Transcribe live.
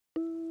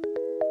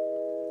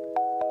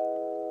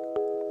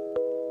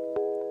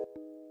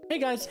Hey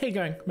guys, how you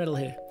going? Metal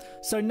here.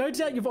 So no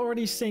doubt you've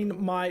already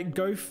seen my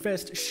Go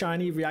Fest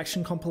Shiny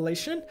reaction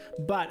compilation,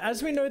 but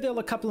as we know, there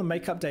were a couple of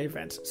makeup day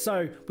events.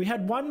 So we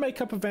had one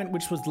makeup event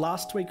which was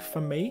last week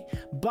for me,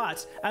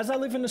 but as I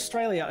live in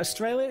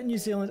Australia, New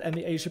Zealand and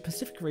the Asia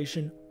Pacific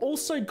region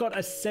also got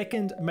a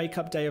second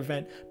makeup day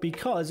event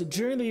because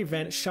during the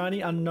event, Shiny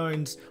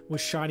Unknowns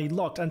was shiny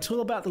locked until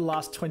about the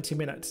last 20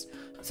 minutes.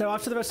 So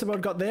after the rest of the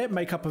world got their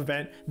makeup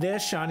event, their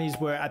shinies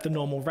were at the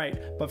normal rate.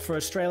 But for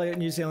Australia,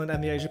 New Zealand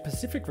and the Asia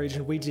Pacific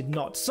region, we did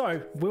not.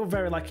 So we were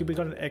very lucky we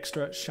got an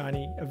extra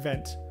shiny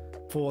event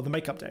for the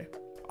makeup day.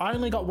 I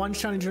only got one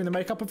shiny during the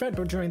makeup event,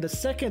 but during the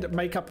second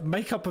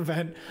makeup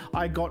event,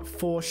 I got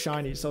 4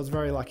 shinies, so I was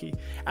very lucky.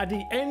 At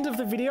the end of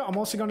the video, I'm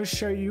also going to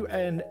show you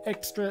an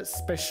extra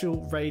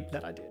special raid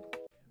that I did.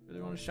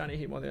 Really want a shiny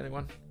here more than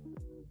anyone.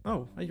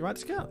 Oh, are you right,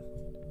 Scout?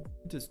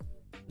 You just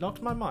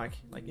knocked my mic,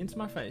 like, into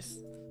my face.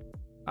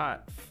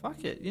 Alright,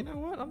 fuck it. You know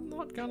what? I'm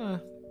not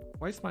gonna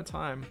waste my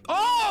time.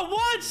 Oh,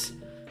 what?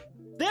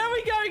 There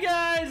we go,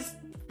 guys!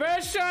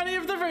 First shiny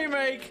of the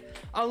remake,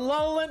 a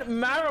Alolan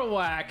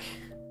Marowak.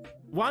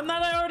 One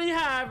that I already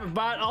have,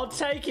 but I'll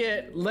take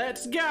it.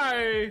 Let's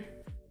go!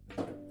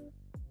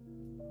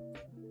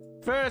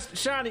 First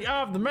shiny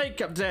of the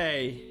makeup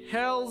day.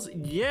 Hells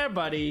yeah,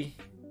 buddy.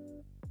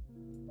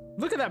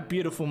 Look at that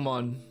beautiful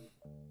mon.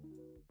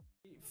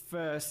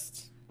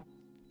 First.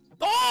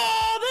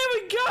 Oh, there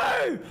we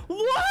go!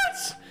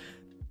 What?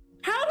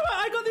 How do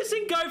I got this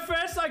in Go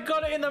First, I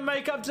got it in the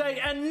makeup day,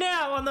 and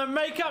now on the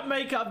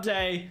makeup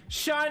day,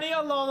 shiny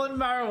Alolan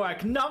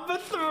Marowak, number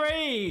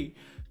 3.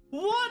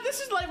 What? This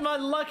is like my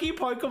lucky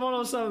Pokemon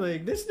or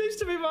something. This needs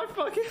to be my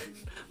fucking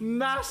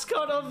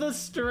mascot of the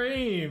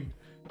stream.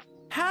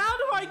 How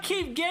do I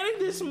keep getting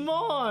this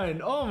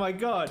mon? Oh my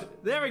god.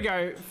 There we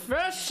go.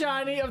 First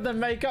shiny of the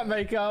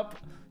makeup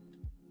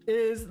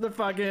is the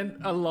fucking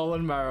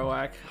Alolan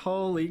Marowak.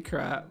 Holy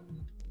crap.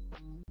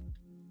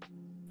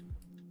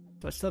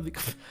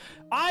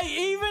 I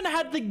even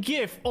had the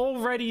GIF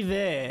already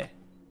there.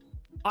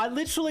 I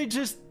literally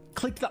just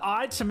clicked the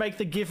eye to make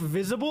the GIF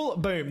visible.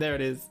 Boom, there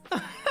it is.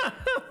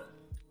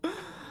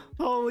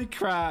 Holy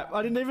crap.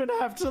 I didn't even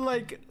have to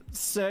like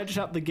search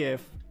up the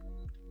GIF.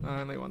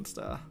 Only 1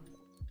 star.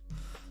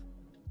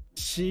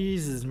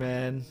 Jesus,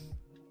 man.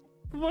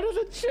 What are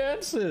the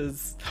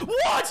chances?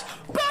 What?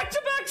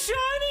 Back-to-back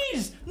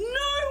shinies!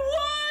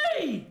 No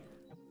way!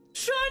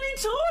 Shiny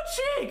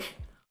Torchic!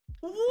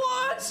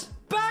 What?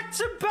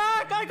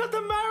 Back-to-back! I got the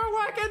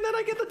Marowak and then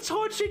I get the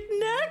Torchic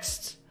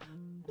next?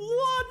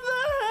 What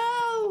the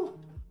hell?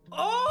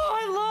 Oh,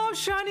 I love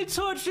shiny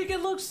Torchic.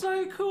 It looks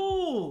so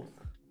cool.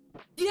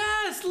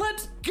 Yes,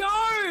 let's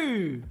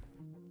go.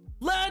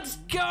 Let's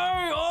go.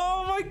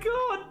 Oh my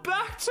god,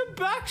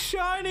 back-to-back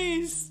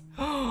shinies.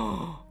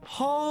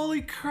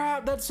 Holy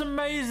crap, that's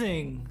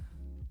amazing.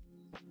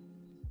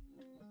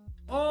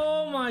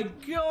 Oh my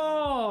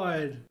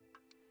god.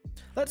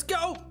 Let's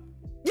go.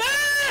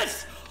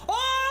 Yes!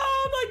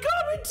 Oh my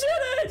god, we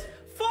did it!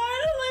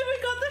 Finally, we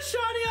got the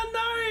shiny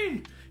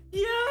Unknown!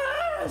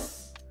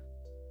 Yes!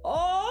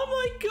 Oh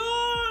my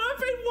god, I've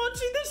been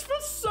watching this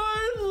for so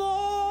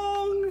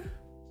long!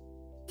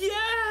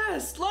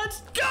 Yes!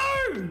 Let's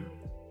go!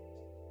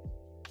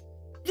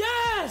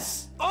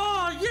 Yes!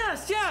 Oh,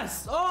 yes,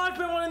 yes! Oh, I've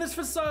been wanting this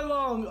for so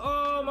long!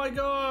 Oh my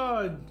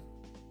god!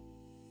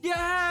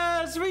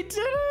 Yes, we did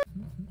it!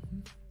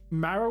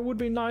 Marrow would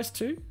be nice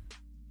too.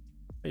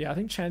 But yeah, I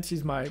think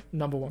Chansey's my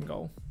 #1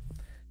 goal.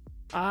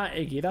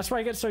 Iggy. That's why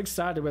I get so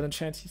excited when the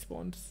Chansey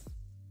spawns.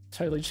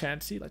 Totally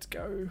Chansey. Let's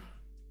go.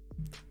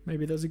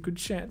 Maybe there's a good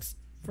chance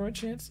for a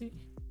Chansey.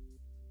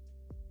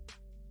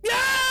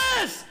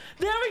 Yes!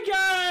 There we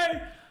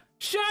go!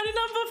 Shiny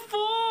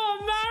 #4!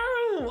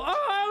 Marrow!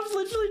 Oh, I was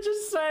literally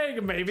just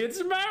saying, maybe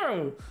it's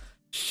Marrow.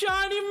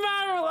 Shiny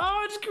Marrow!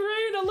 Oh, it's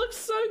green! It looks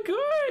so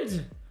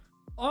good!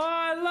 Oh,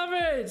 I love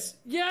it!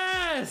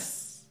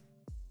 Yes!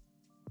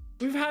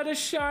 We've had a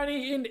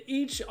shiny in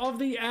each of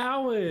the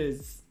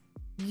hours.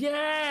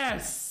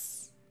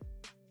 Yes!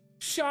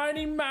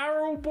 Shiny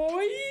Marrow,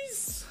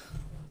 boys!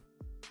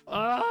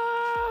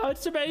 Ah,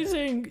 it's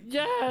amazing.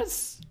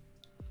 Yes!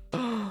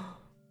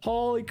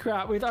 Holy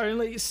crap, with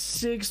only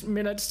 6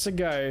 minutes to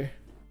go.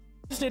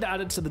 Just need to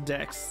add it to the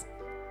decks.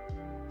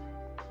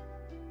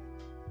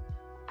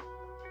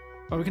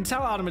 Well, we can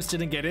tell Artemis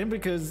didn't get in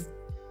because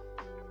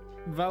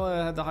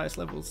Vala had the highest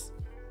levels.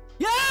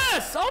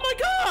 Yes! Oh my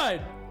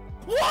god!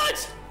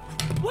 What?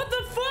 What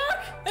the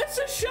fuck? It's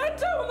a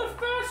SHUNDO on the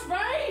first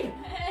raid?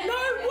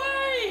 No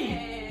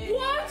way!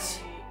 What?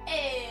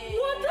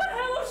 What the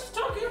hell? I was just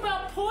talking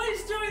about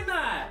Poise doing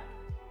that.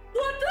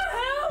 What the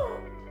hell?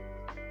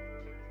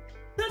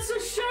 That's a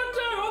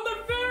SHUNDO on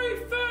the very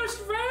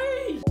first raid.